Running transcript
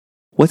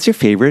What's your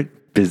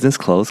favorite business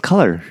clothes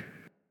color?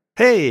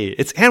 Hey,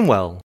 it's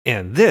Amwell,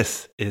 and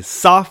this is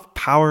Soft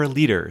Power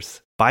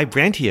Leaders by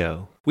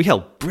Brantio. We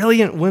help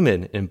brilliant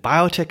women in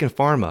biotech and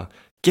pharma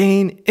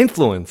gain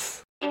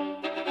influence.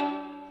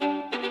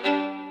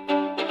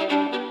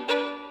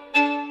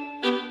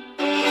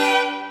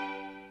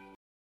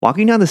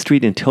 Walking down the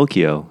street in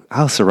Tokyo,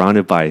 I was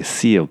surrounded by a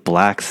sea of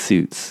black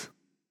suits.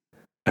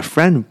 A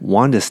friend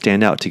wanted to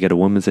stand out to get a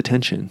woman's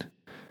attention.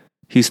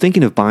 He was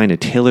thinking of buying a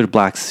tailored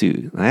black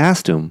suit. I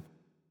asked him,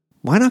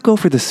 why not go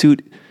for the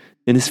suit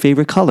in his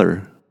favorite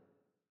color,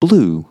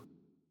 blue?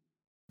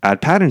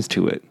 Add patterns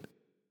to it,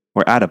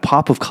 or add a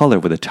pop of color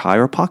with a tie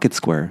or pocket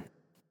square.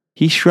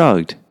 He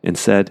shrugged and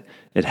said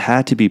it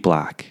had to be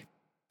black,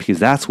 because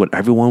that's what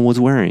everyone was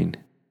wearing.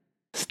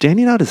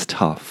 Standing out is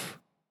tough.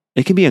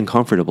 It can be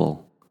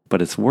uncomfortable,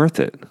 but it's worth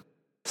it.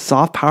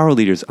 Soft power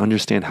leaders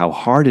understand how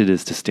hard it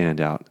is to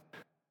stand out,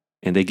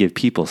 and they give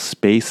people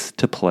space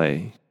to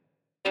play.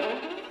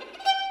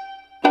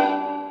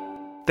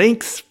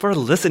 Thanks for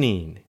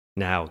listening.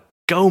 Now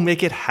go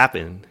make it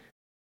happen.